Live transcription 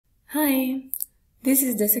Hi, this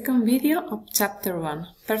is the second video of Chapter 1,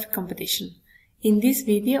 Perfect Competition. In this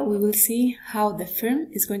video we will see how the firm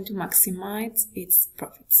is going to maximize its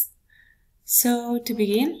profits. So to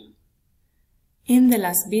begin, in the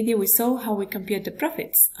last video we saw how we compute the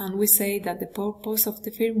profits, and we say that the purpose of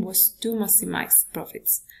the firm was to maximize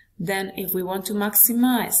profits. Then if we want to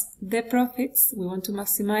maximize the profits, we want to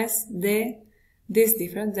maximize this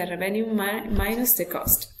difference, the revenue minus the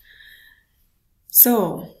cost.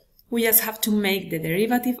 So we just have to make the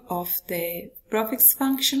derivative of the profits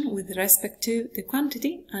function with respect to the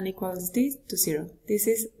quantity and equals this to 0. This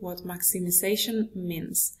is what maximization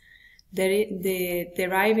means.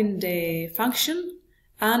 Deriving the function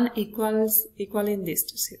and equaling this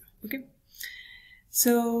to 0. Okay.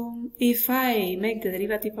 So if I make the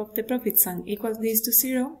derivative of the profits and equal this to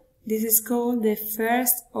 0, this is called the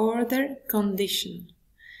first order condition.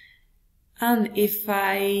 And if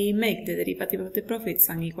I make the derivative of the profits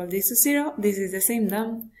and equal this to 0, this is the same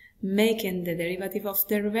than making the derivative of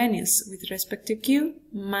the revenues with respect to Q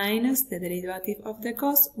minus the derivative of the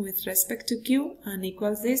cost with respect to Q and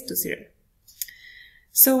equals this to 0.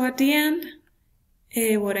 So at the end,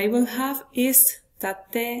 what I will have is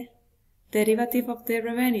that the derivative of the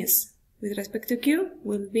revenues with respect to Q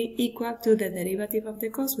will be equal to the derivative of the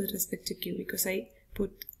cost with respect to Q, because I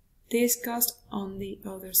put this cost on the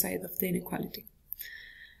other side of the inequality.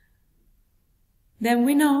 Then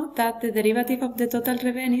we know that the derivative of the total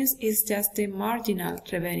revenues is just the marginal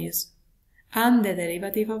revenues, and the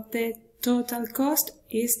derivative of the total cost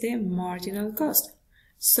is the marginal cost.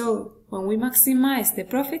 So when we maximize the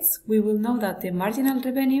profits, we will know that the marginal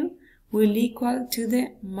revenue will equal to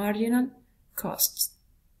the marginal costs.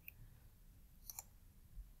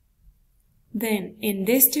 Then in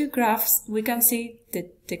these two graphs we can see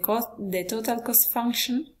the total cost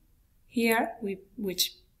function here,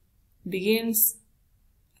 which begins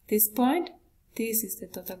at this point. This is the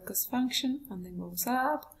total cost function and then goes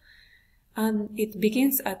up, and it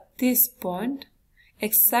begins at this point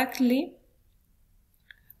exactly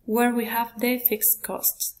where we have the fixed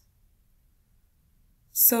costs.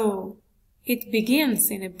 So it begins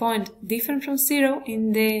in a point different from 0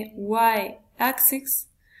 in the y-axis,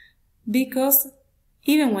 because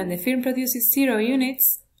even when the firm produces 0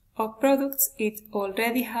 units of products, it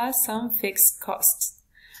already has some fixed costs.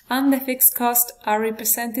 And the fixed costs are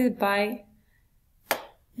represented by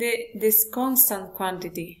this constant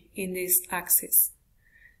quantity in this axis.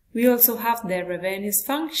 We also have the revenues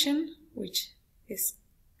function, which is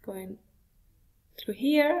going through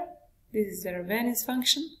here. This is the revenues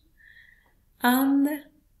function. And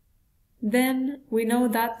then we know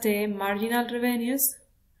that the marginal revenues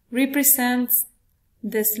represents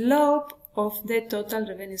the slope of the total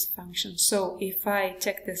revenues function. So if I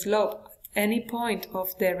check the slope at any point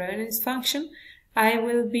of the revenues function, I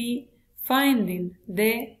will be finding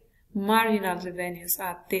the marginal revenues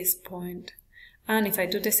at this point. And if I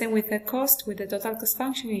do the same with the cost, with the total cost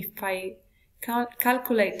function, if I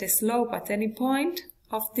calculate the slope at any point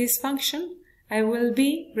of this function, I will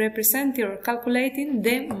be representing or calculating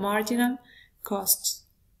the marginal costs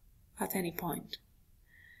at any point.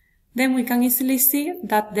 Then we can easily see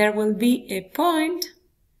that there will be a point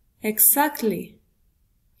exactly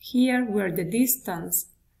here where the distance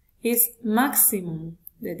is maximum.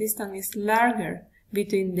 The distance is larger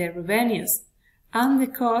between the revenues and the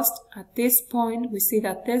cost. At this point, we see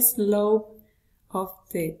that the slope of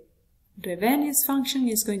the revenues function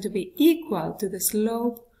is going to be equal to the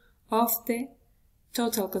slope of the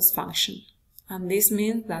total cost function. And this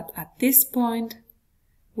means that at this point,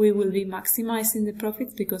 we will be maximizing the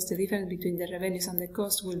profits because the difference between the revenues and the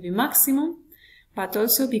cost will be maximum, but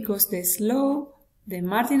also because the slope, the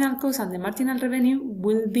marginal cost and the marginal revenue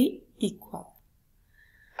will be equal.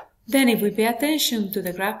 Then if we pay attention to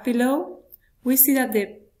the graph below, we see that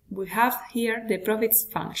we have here the profits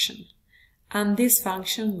function, and this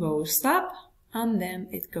function goes up and then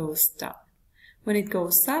it goes down. When it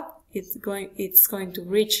goes up, it's going to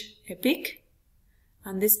reach a peak,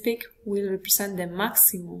 and this peak will represent the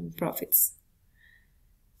maximum profits.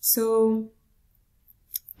 So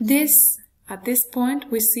at this point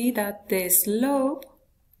we see that the slope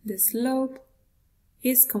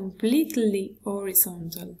is completely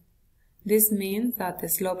horizontal. This means that the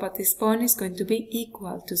slope at this point is going to be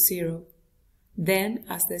equal to 0. Then,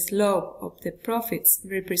 as the slope of the profits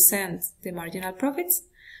represents the marginal profits,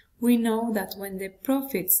 we know that when the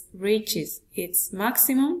profits reaches its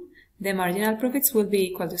maximum, the marginal profits will be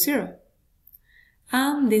equal to 0.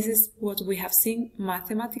 And this is what we have seen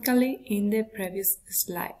mathematically in the previous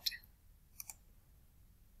slide.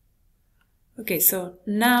 Okay, so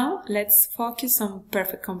now let's focus on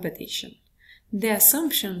perfect competition. The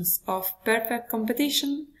assumptions of perfect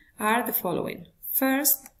competition are the following.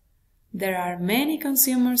 First, there are many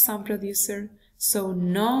consumers and producers, so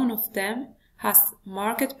none of them has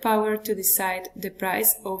market power to decide the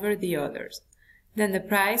price over the others. Then the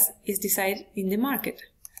price is decided in the market.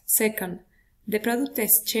 Second, the product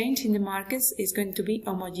exchange in the markets is going to be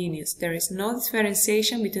homogeneous. There is no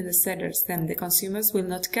differentiation between the sellers, then the consumers will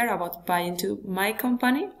not care about buying to my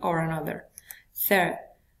company or another. Third,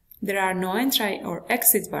 there are no entry or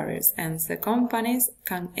exit barriers, and the companies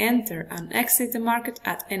can enter and exit the market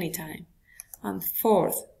at any time. And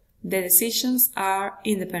fourth, the decisions are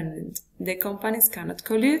independent. The companies cannot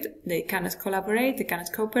collude, they cannot collaborate, they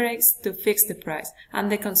cannot cooperate to fix the price,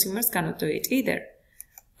 and the consumers cannot do it either.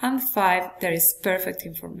 And 5, there is perfect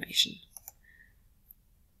information.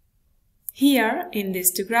 Here, in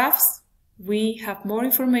these two graphs, we have more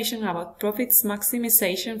information about profits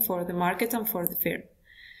maximization for the market and for the firm.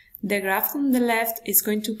 The graph on the left is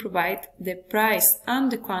going to provide the price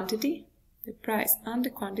and the quantity,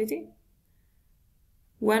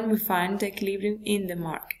 when we find the equilibrium in the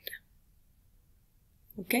market.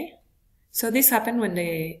 Okay? So this happens when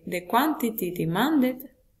the quantity demanded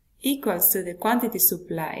equals to the quantity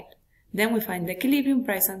supplied. Then we find the equilibrium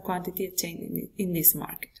price and quantity exchange in this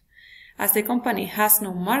market. As the company has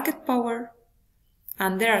no market power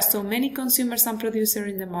and there are so many consumers and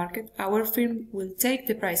producers in the market, our firm will take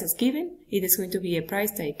the price as given. It is going to be a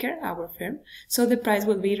price taker, our firm. So the price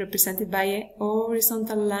will be represented by a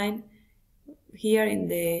horizontal line here in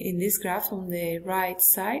this graph on the right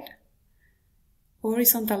side.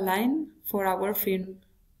 Horizontal line for our firm.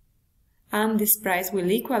 And this price will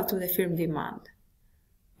equal to the firm demand,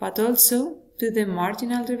 but also to the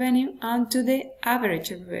marginal revenue and to the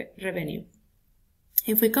average revenue.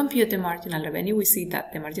 If we compute the marginal revenue, we see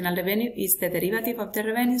that the marginal revenue is the derivative of the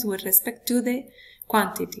revenues with respect to the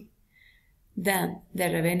quantity. Then the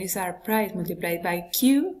revenues are price multiplied by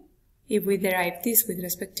Q. If we derive this with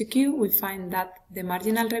respect to Q, we find that the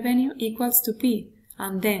marginal revenue equals to P,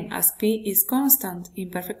 and then as P is constant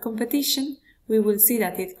in perfect competition, we will see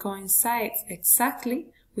that it coincides exactly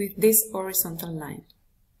with this horizontal line.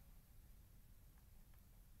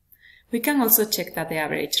 We can also check that the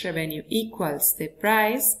average revenue equals the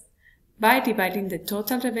price by dividing the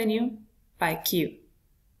total revenue by Q.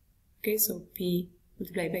 Okay, so P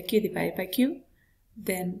multiplied by Q divided by Q,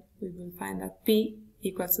 then we will find that P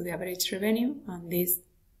equals to the average revenue, and this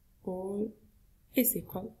all is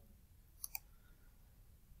equal.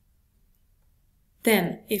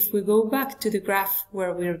 Then, if we go back to the graph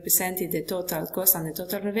where we represented the total cost and the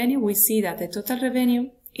total revenue, we see that the total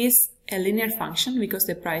revenue is a linear function because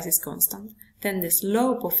the price is constant. Then the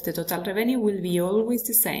slope of the total revenue will be always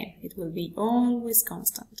the same. It will be always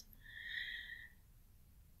constant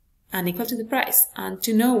and equal to the price. And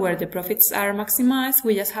to know where the profits are maximized,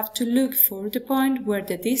 we just have to look for the point where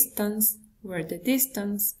the distance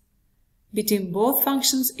between both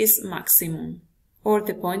functions is maximum, or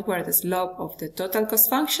the point where the slope of the total cost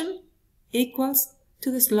function equals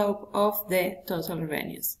to the slope of the total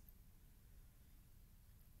revenues.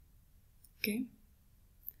 Okay.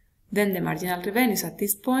 Then the marginal revenues at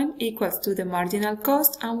this point equals to the marginal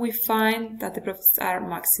cost, and we find that the profits are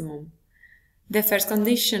maximum. The first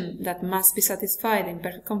condition that must be satisfied in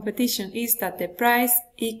perfect competition is that the price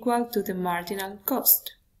equal to the marginal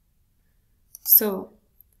cost. So,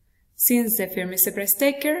 since the firm is a price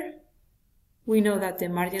taker, we know that the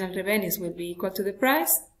marginal revenues will be equal to the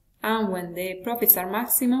price, and when the profits are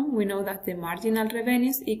maximum, we know that the marginal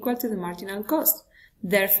revenues equal to the marginal cost.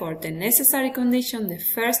 Therefore, the necessary condition, the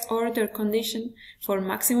first order condition for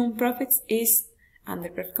maximum profits is, under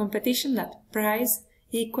perfect competition, that price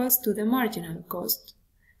equals to the marginal cost.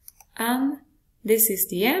 And this is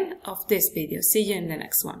the end of this video. See you in the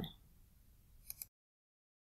next one.